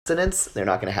abstinence. They're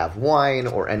not going to have wine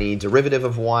or any derivative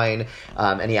of wine,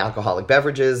 any alcoholic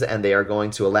beverages, and they are going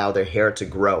to allow their hair to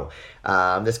grow.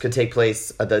 This could take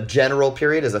place, the general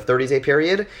period is a 30-day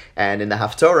period, and in the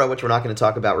Haftorah, which we're not going to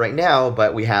talk about right now,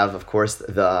 but we have, of course,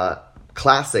 the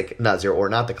classic Nazir, or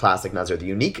not the classic Nazir, the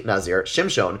unique Nazir,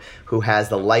 Shimshon, who has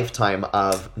the lifetime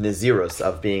of Nazirus,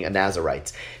 of being a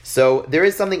Nazirite. So there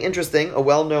is something interesting, a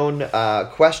well-known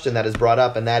question that is brought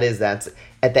up, and that is that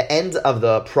at the end of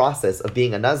the process of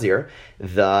being a Nazir,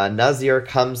 the Nazir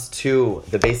comes to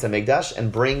the Beis HaMikdash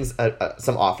and brings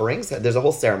some offerings. There's a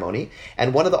whole ceremony,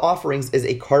 and one of the offerings is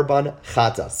a Karban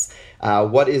Chatas.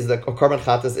 What is the Karban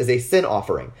Chatas? Is a sin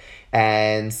offering.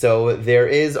 And so there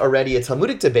is already a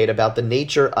Talmudic debate about the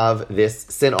nature of this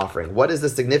sin offering. What is the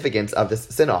significance of this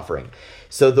sin offering?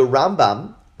 So the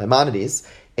Rambam, Maimonides,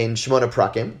 in Shmona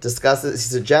Prakim,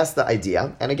 suggests the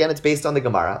idea, and again it's based on the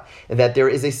Gemara, that there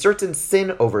is a certain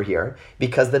sin over here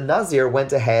because the Nazir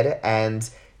went ahead and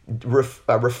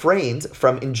refrained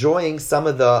from enjoying some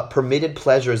of the permitted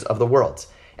pleasures of the world.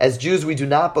 As Jews, we do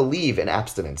not believe in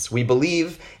abstinence. We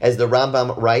believe, as the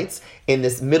Rambam writes, in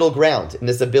this middle ground, in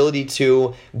this ability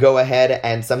to go ahead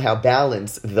and somehow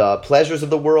balance the pleasures of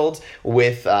the world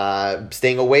with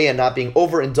staying away and not being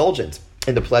overindulgent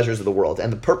in the pleasures of the world.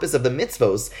 And the purpose of the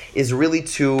mitzvos is really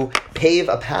to pave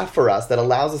a path for us that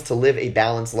allows us to live a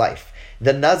balanced life.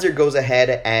 The Nazir goes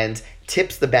ahead and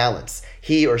tips the balance.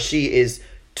 He or she is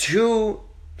too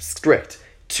strict,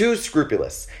 too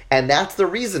scrupulous. And that's the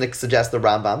reason, it suggests the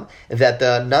Rambam, that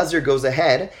the Nazir goes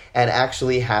ahead and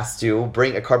actually has to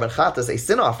bring a Karban Chatas, a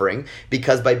sin offering,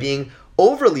 because by being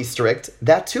overly strict,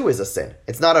 that too is a sin.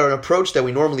 It's not an approach that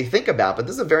we normally think about, but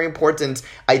this is a very important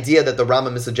idea that the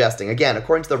Rambam is suggesting. Again,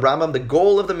 according to the Rambam, the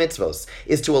goal of the mitzvos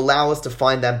is to allow us to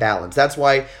find that balance. That's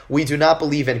why we do not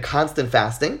believe in constant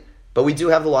fasting, but we do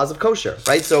have the laws of kosher,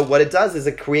 right? So what it does is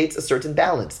it creates a certain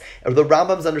balance. The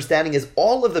Rambam's understanding is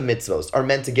all of the mitzvos are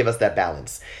meant to give us that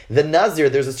balance. The Nazir,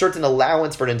 there's a certain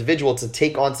allowance for an individual to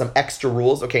take on some extra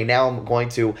rules. Okay, now I'm going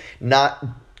to not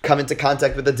come into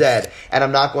contact with the dead, and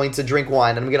I'm not going to drink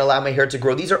wine, and I'm going to allow my hair to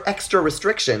grow. These are extra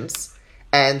restrictions,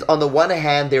 and on the one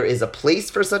hand, there is a place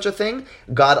for such a thing.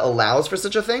 God allows for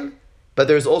such a thing, but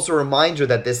there's also a reminder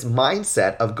that this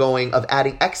mindset of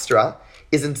adding extra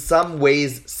is in some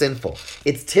ways sinful.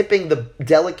 It's tipping the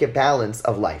delicate balance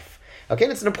of life. Okay,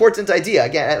 and it's an important idea.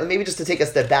 Again, maybe just to take a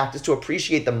step back, just to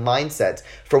appreciate the mindset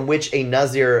from which a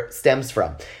Nazir stems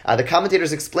from. The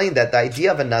commentators explain that the idea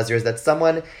of a Nazir is that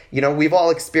someone, we've all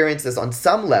experienced this on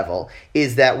some level,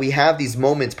 is that we have these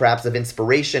moments perhaps of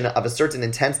inspiration, of a certain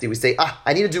intensity. We say,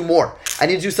 I need to do more. I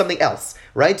need to do something else.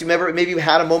 Right? Do you remember, maybe you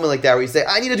had a moment like that where you say,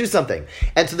 I need to do something.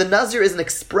 And so the Nazir is an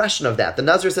expression of that. The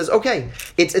Nazir says, okay,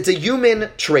 it's a human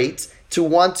trait to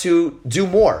want to do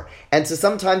more and to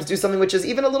sometimes do something which is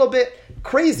even a little bit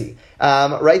crazy,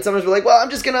 right? Sometimes we're like, well, I'm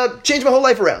just going to change my whole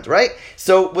life around, right?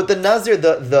 So with the Nazir,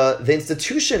 the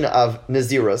institution of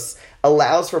Nazirus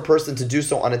allows for a person to do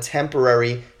so on a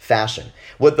temporary fashion.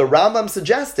 What the Rambam's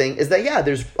suggesting is that,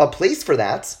 there's a place for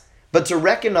that, but to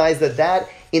recognize that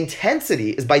intensity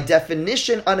is by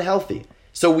definition unhealthy.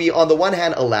 So we, on the one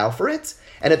hand, allow for it,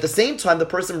 and at the same time, the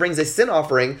person brings a sin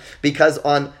offering because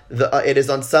it is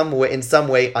in some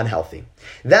way unhealthy.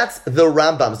 That's the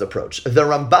Rambam's approach. The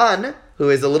Ramban, who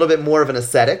is a little bit more of an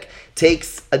ascetic,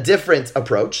 takes a different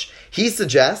approach. He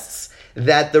suggests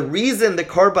that the reason the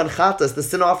Karban Chatas, the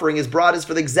sin offering, is brought is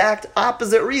for the exact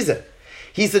opposite reason.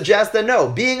 He suggests that no,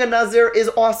 being a Nazir is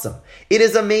awesome. It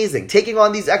is amazing. Taking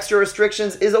on these extra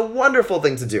restrictions is a wonderful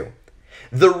thing to do.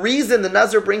 The reason the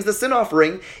Nazir brings the sin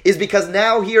offering is because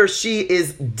now he or she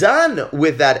is done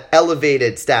with that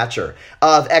elevated stature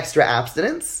of extra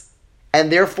abstinence, and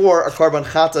therefore a Karban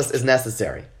Chatas is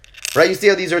necessary. Right? You see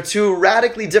how these are two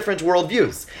radically different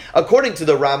worldviews. According to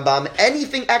the Rambam,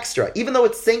 anything extra, even though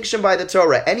it's sanctioned by the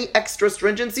Torah, any extra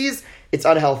stringencies, it's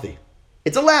unhealthy.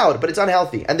 It's allowed, but it's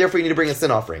unhealthy, and therefore you need to bring a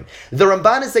sin offering. The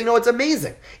Ramban is saying, no, it's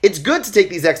amazing. It's good to take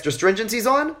these extra stringencies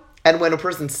on, and when a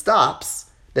person stops,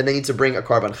 then they need to bring a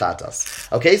Karban Chatas.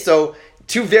 Okay, so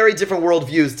two very different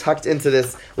worldviews tucked into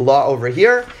this law over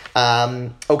here.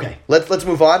 Okay, let's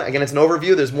move on. Again, it's an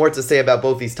overview. There's more to say about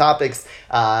both these topics.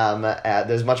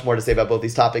 There's much more to say about both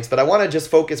these topics, but I want to just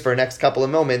focus for the next couple of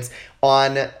moments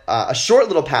on a short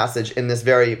little passage in this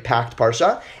very packed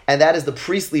parsha, and that is the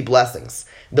priestly blessings.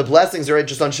 The blessings are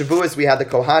just on Shavuos. We have the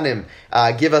Kohanim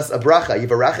give us a bracha.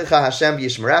 Yivarachecha Hashem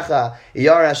v'yishmerecha,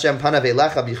 Yar Hashem panav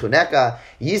elecha v'yichuneka,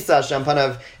 Yisa Hashem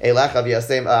panav elecha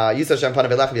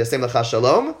v'yasem lecha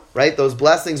shalom. right? Those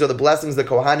blessings are the blessings the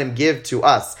Kohanim give to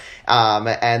us.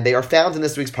 And they are found in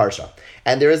this week's Parsha.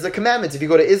 And there is a commandment. If you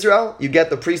go to Israel, you get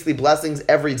the priestly blessings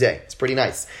every day. It's pretty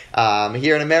nice.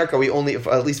 Here in America, we only,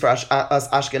 at least for us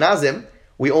Ashkenazim,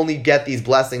 we only get these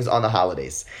blessings on the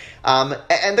holidays.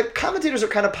 And the commentators are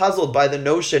kind of puzzled by the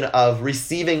notion of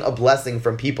receiving a blessing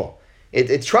from people.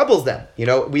 It troubles them.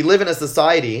 We live in a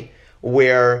society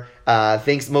where,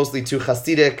 thanks mostly to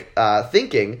Hasidic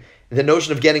thinking, the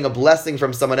notion of getting a blessing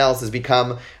from someone else has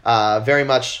become very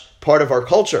much part of our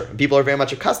culture. People are very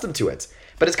much accustomed to it.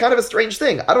 But it's kind of a strange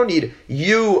thing. I don't need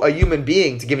you, a human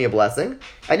being, to give me a blessing.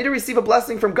 I need to receive a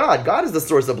blessing from God. God is the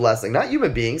source of blessing, not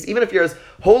human beings. Even if you're as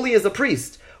holy as a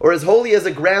priest or as holy as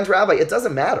a grand rabbi, it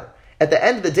doesn't matter. At the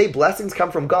end of the day, blessings come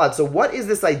from God. So what is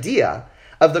this idea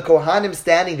of the Kohanim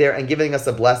standing there and giving us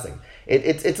a blessing?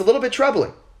 It's a little bit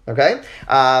troubling. Okay?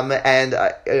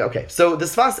 Okay. So the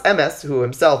Sfas Emes, who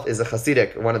himself is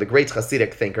one of the great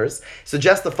Hasidic thinkers,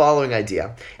 suggests the following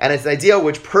idea. And it's an idea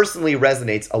which personally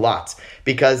resonates a lot.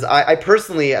 Because I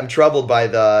personally am troubled by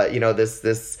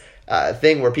this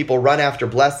thing where people run after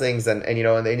blessings and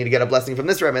they need to get a blessing from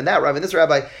this rabbi and that rabbi and this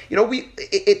rabbi.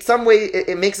 Some way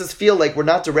it makes us feel like we're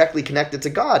not directly connected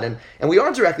to God. And we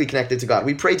are directly connected to God.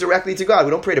 We pray directly to God.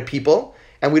 We don't pray to people.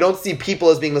 And we don't see people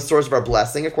as being the source of our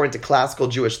blessing, according to classical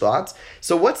Jewish thought.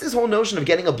 So what's this whole notion of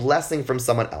getting a blessing from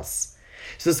someone else?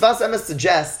 So Sfas Emes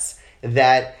suggests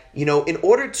that, in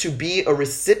order to be a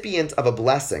recipient of a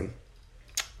blessing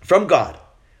from God,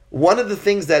 one of the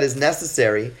things that is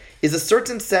necessary is a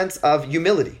certain sense of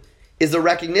humility, is a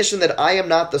recognition that I am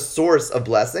not the source of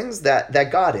blessings,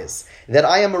 that God is, that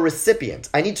I am a recipient.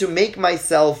 I need to make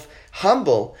myself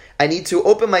humble. I need to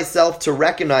open myself to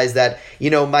recognize that,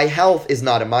 my health is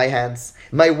not in my hands.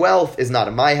 My wealth is not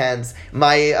in my hands.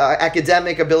 My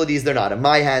academic abilities, they're not in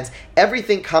my hands.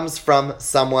 Everything comes from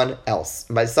someone else.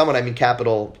 By someone, I mean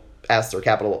capital S or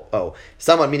capital O.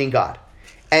 Someone meaning God.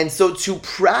 And so to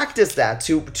practice that,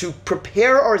 to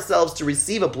prepare ourselves to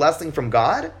receive a blessing from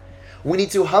God, we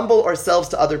need to humble ourselves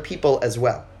to other people as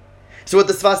well. So what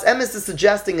the Sfas Emes is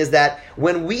suggesting is that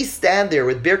when we stand there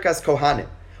with Birkas Kohanim,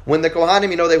 when the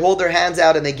Kohanim, they hold their hands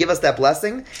out and they give us that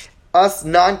blessing, us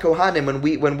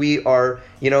non-Kohanim, when we are,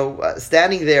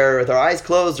 standing there with our eyes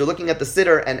closed or looking at the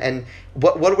siddur, and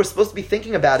what we're supposed to be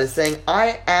thinking about is saying,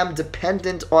 I am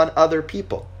dependent on other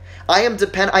people. I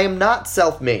am not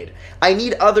self-made. I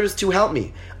need others to help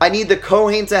me. I need the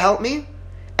Kohen to help me.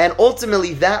 And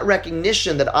ultimately, that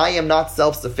recognition that I am not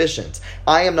self-sufficient,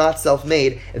 I am not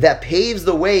self-made, that paves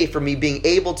the way for me being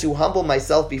able to humble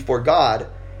myself before God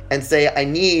and say, I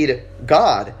need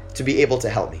God to be able to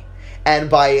help me. And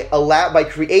by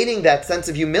creating that sense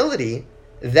of humility,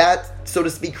 that, so to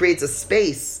speak, creates a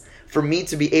space for me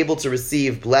to be able to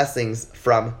receive blessings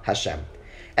from Hashem.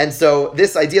 And so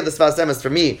this idea of the Sfas Emes, for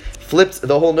me, flipped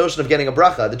the whole notion of getting a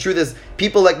bracha. The truth is,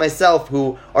 people like myself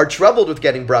who are troubled with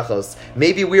getting brachos,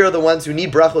 maybe we are the ones who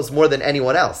need brachos more than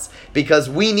anyone else. Because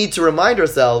we need to remind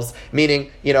ourselves,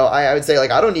 meaning, I would say,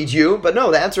 I don't need you, but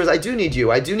no, the answer is I do need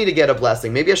you. I do need to get a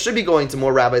blessing. Maybe I should be going to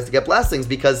more rabbis to get blessings,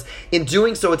 because in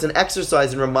doing so, it's an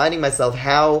exercise in reminding myself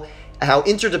how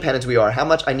interdependent we are, how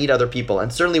much I need other people.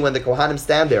 And certainly when the Kohanim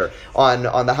stand there on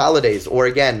the holidays, or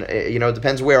again, it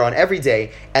depends where, on every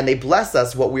day, and they bless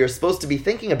us, what we are supposed to be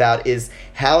thinking about is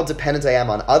how dependent I am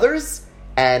on others,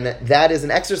 and that is an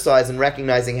exercise in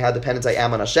recognizing how dependent I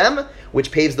am on Hashem,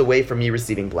 which paves the way for me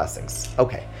receiving blessings.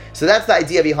 Okay, so that's the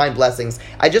idea behind blessings.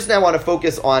 I just now want to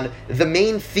focus on the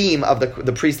main theme of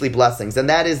the priestly blessings, and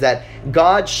that is that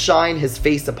God shine His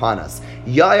face upon us.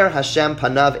 Yair Hashem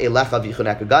panav elecha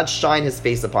v'yichuneka. God shine His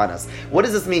face upon us. What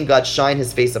does this mean, God shine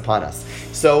His face upon us?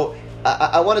 So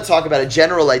I want to talk about a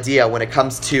general idea when it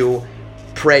comes to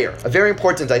prayer. A very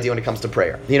important idea when it comes to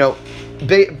prayer.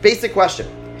 Basic question.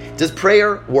 Does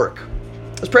prayer work?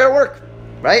 Does prayer work?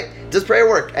 Right? Does prayer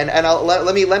work? And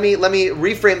let me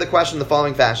reframe the question in the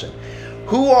following fashion.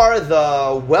 Who are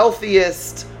the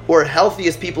wealthiest or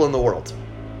healthiest people in the world?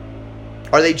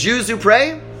 Are they Jews who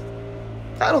pray?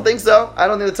 I don't think so. I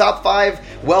don't think the top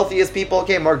 5 wealthiest people.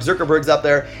 Okay, Mark Zuckerberg's up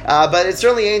there, but it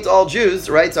certainly ain't all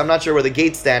Jews, right? So I'm not sure where the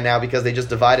Gates stand now because they just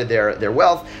divided their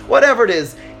wealth. Whatever it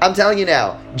is, I'm telling you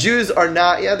now, Jews are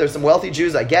not. Yeah, there's some wealthy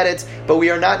Jews. I get it, but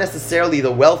we are not necessarily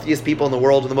the wealthiest people in the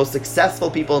world or the most successful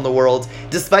people in the world,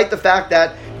 despite the fact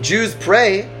that Jews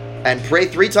pray and pray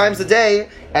 3 times a day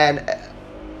and.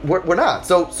 We're not.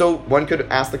 So one could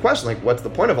ask the question, what's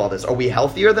the point of all this? Are we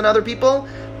healthier than other people?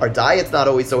 Our diet's not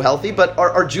always so healthy, but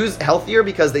are Jews healthier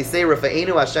because they say,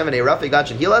 Rafa'enu Hashem and Rafi God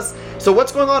should heal us? So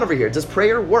what's going on over here? Does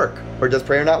prayer work? Or does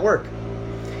prayer not work?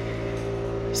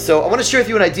 So I want to share with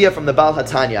you an idea from the Baal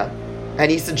HaTanya, And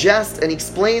he suggests and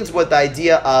explains what the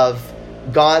idea of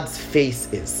God's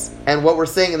face is. And what we're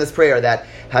saying in this prayer, that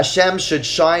Hashem should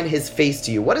shine his face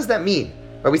to you. What does that mean?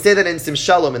 Or we say that in Sim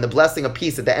Shalom, in the blessing of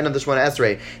peace at the end of the Shemona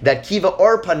Esrei, that Kiva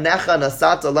or Panecha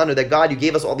Nasat Alanu, that God, you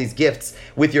gave us all these gifts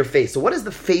with your face. So what does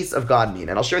the face of God mean?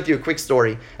 And I'll share with you a quick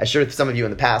story I shared with some of you in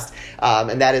the past.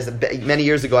 And that is, many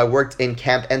years ago, I worked in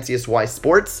Camp NCSY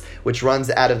Sports, which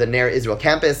runs out of the Ner Israel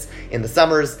campus in the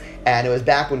summers. And it was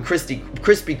back when Krispy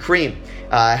Kreme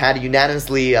had a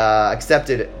unanimously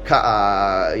accepted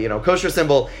kosher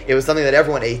symbol. It was something that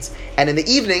everyone ate. And in the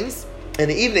evenings,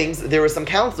 there were some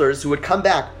counselors who would come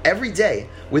back every day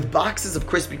with boxes of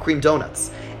Krispy Kreme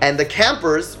donuts. And the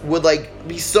campers would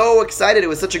be so excited. It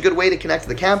was such a good way to connect to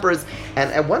the campers.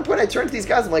 And at one point I turned to these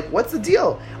guys, I'm like, what's the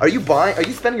deal? Are you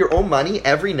spending your own money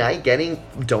every night getting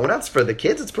donuts for the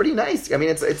kids? It's pretty nice. I mean,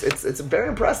 it's very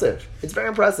impressive. It's very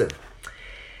impressive.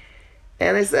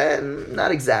 And I said,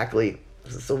 not exactly.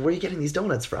 So where are you getting these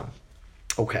donuts from?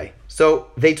 Okay, so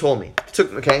they told me.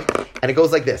 And it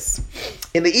goes like this.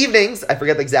 In the evenings, I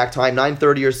forget the exact time,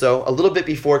 9:30 or so, a little bit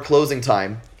before closing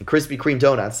time, Krispy Kreme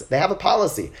donuts, they have a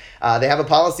policy. They have a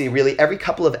policy really every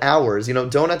couple of hours.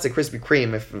 Donuts at Krispy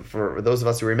Kreme, for those of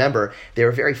us who remember, they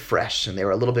were very fresh and they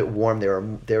were a little bit warm.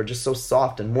 They were just so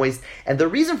soft and moist. And the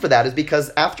reason for that is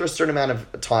because after a certain amount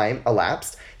of time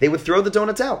elapsed, they would throw the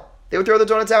donuts out. They would throw the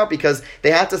donuts out because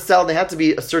they had to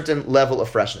be a certain level of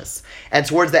freshness. And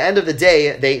towards the end of the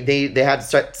day, they had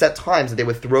set times that they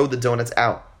would throw the donuts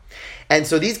out. And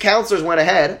so these counselors went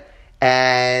ahead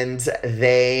and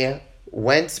they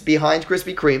went behind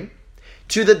Krispy Kreme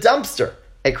to the dumpster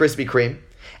at Krispy Kreme.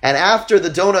 And after the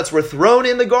donuts were thrown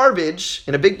in the garbage,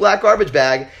 in a big black garbage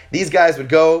bag, these guys would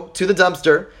go to the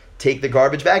dumpster, take the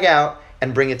garbage bag out,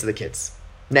 and bring it to the kids.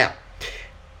 Now,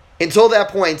 until that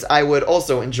point, I would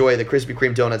also enjoy the Krispy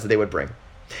Kreme donuts that they would bring.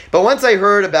 But once I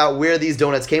heard about where these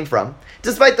donuts came from,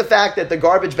 despite the fact that the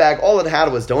garbage bag, all it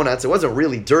had was donuts, it wasn't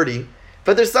really dirty,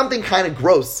 but there's something kind of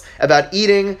gross about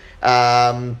eating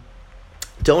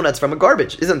donuts from a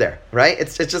garbage, isn't there? Right?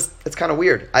 It's kind of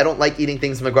weird. I don't like eating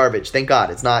things from a garbage. Thank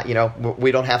God. It's not,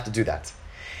 we don't have to do that.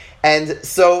 And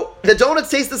so the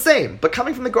donuts taste the same, but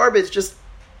coming from the garbage, just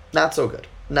not so good.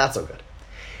 Not so good.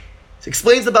 So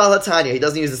explains the Baal HaTanya. He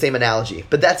doesn't use the same analogy,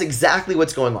 but that's exactly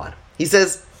what's going on. He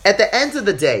says, at the end of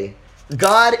the day,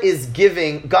 God,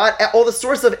 all the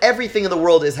source of everything in the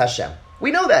world is Hashem.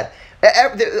 We know that.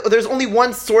 There's only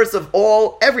one source of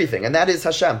everything, and that is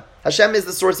Hashem. Hashem is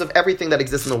the source of everything that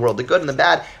exists in the world, the good and the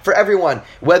bad, for everyone,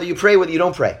 whether you pray, whether you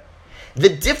don't pray. The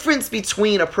difference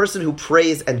between a person who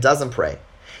prays and doesn't pray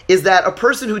is that a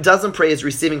person who doesn't pray is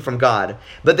receiving from God,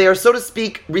 but they are, so to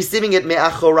speak, receiving it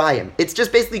me'achorayim. It's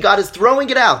just basically God is throwing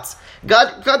it out.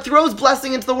 God throws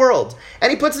blessing into the world,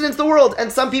 and he puts it into the world,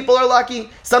 and some people are lucky,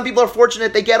 some people are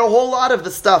fortunate, they get a whole lot of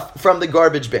the stuff from the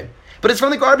garbage bin. But it's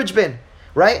from the garbage bin,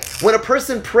 right? When a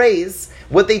person prays,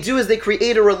 what they do is they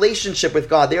create a relationship with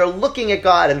God. They are looking at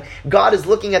God, and God is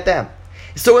looking at them.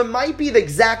 So it might be the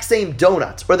exact same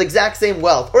donut, or the exact same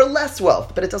wealth, or less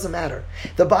wealth, but it doesn't matter.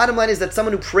 The bottom line is that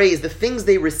someone who prays, the things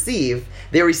they receive,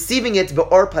 they're receiving it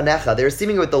be'or panecha. They're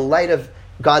receiving it with the light of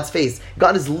God's face.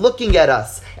 God is looking at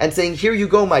us and saying, here you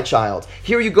go, my child.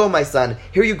 Here you go, my son.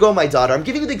 Here you go, my daughter. I'm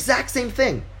giving you the exact same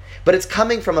thing. But it's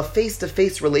coming from a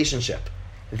face-to-face relationship.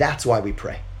 That's why we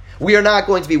pray. We are not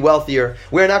going to be wealthier.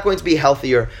 We are not going to be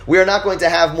healthier. We are not going to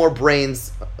have more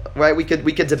brains. Right? We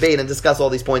could debate and discuss all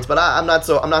these points, but I'm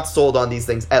not sold on these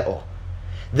things at all.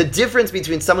 The difference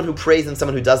between someone who prays and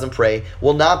someone who doesn't pray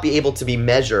will not be able to be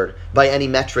measured by any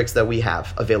metrics that we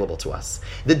have available to us.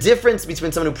 The difference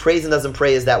between someone who prays and doesn't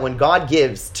pray is that when God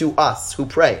gives to us who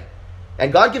pray,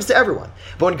 and God gives to everyone,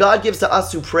 but when God gives to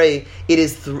us who pray, it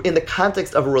is in the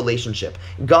context of a relationship.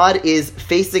 God is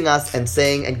facing us and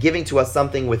saying and giving to us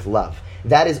something with love.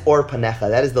 That is or panecha.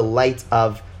 That is the light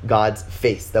of God's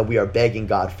face that we are begging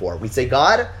God for. We say,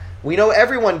 God, we know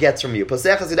everyone gets from you. God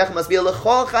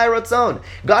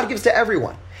gives to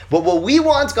everyone. But what we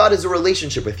want, God, is a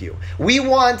relationship with you. We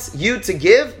want you to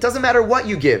give. Doesn't matter what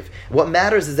you give. What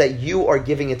matters is that you are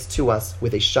giving it to us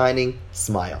with a shining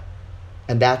smile.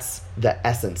 And that's the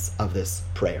essence of this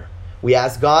prayer. We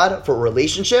ask God for a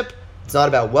relationship. It's not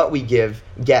about what we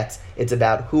get. It's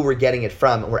about who we're getting it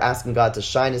from. And we're asking God to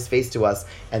shine his face to us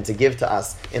and to give to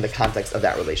us in the context of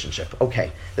that relationship.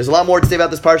 Okay, there's a lot more to say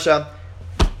about this parsha.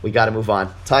 we got to move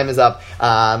on. Time is up.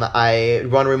 I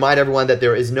want to remind everyone that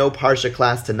there is no Parsha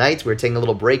class tonight. We're taking a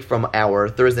little break from our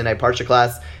Thursday night Parsha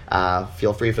class.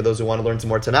 Feel free, for those who want to learn some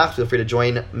more Tanakh, feel free to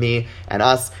join me and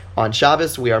us on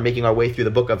Shabbos. We are making our way through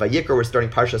the book of Vayikra. We're starting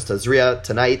Parshas Tazria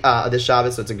tonight, this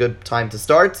Shabbos, so it's a good time to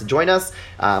start. So join us.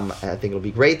 I think it'll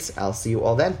be great. I'll see you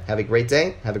all then. Have a great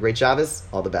day. Have a great Shabbos.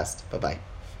 All the best. Bye-bye.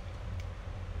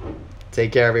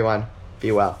 Take care, everyone.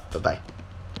 Be well. Bye-bye.